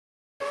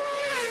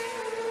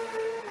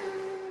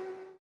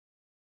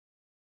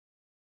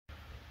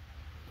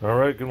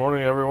Alright, good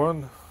morning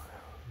everyone.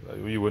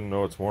 You wouldn't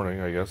know it's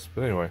morning, I guess,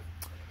 but anyway.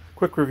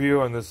 Quick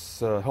review on this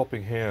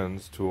helping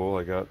hands tool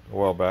I got a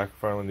while back.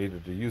 Finally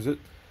needed to use it.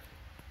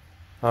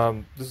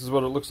 This is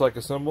what it looks like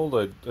assembled.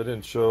 I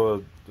didn't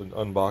show an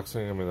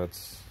unboxing. I mean,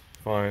 that's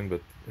fine, but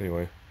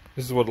anyway.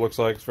 This is what it looks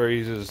like. It's very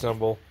easy to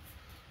assemble.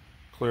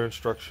 Clear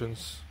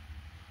instructions.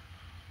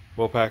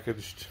 Well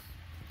packaged.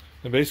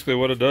 And basically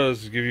what it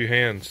does is give you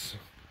hands.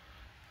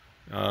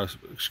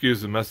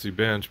 Excuse the messy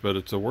bench, but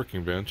it's a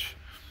working bench.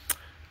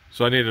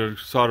 So I need to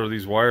solder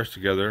these wires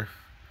together.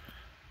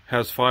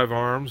 Has 5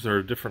 arms.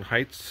 They're different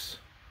heights,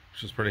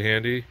 which is pretty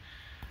handy.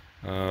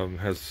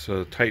 Has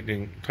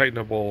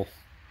tightenable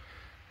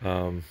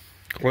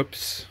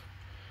clips,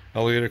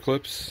 alligator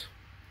clips,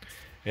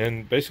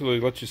 and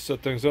basically lets you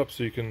set things up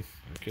so you can.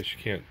 I guess you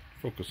can't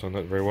focus on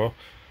that very well.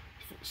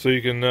 So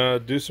you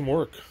can do some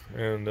work,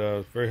 and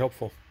very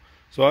helpful.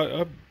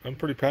 So I'm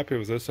pretty happy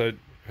with this. I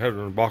had it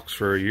in a box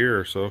for a year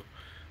or so.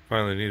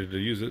 Finally needed to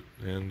use it,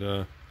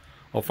 and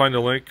I'll find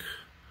a link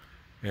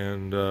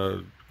and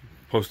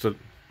post it,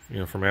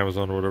 from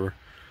Amazon or whatever.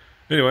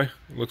 Anyway,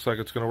 it looks like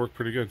it's going to work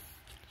pretty good.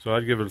 So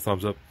I'd give it a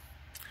thumbs up.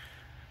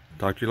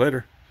 Talk to you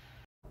later.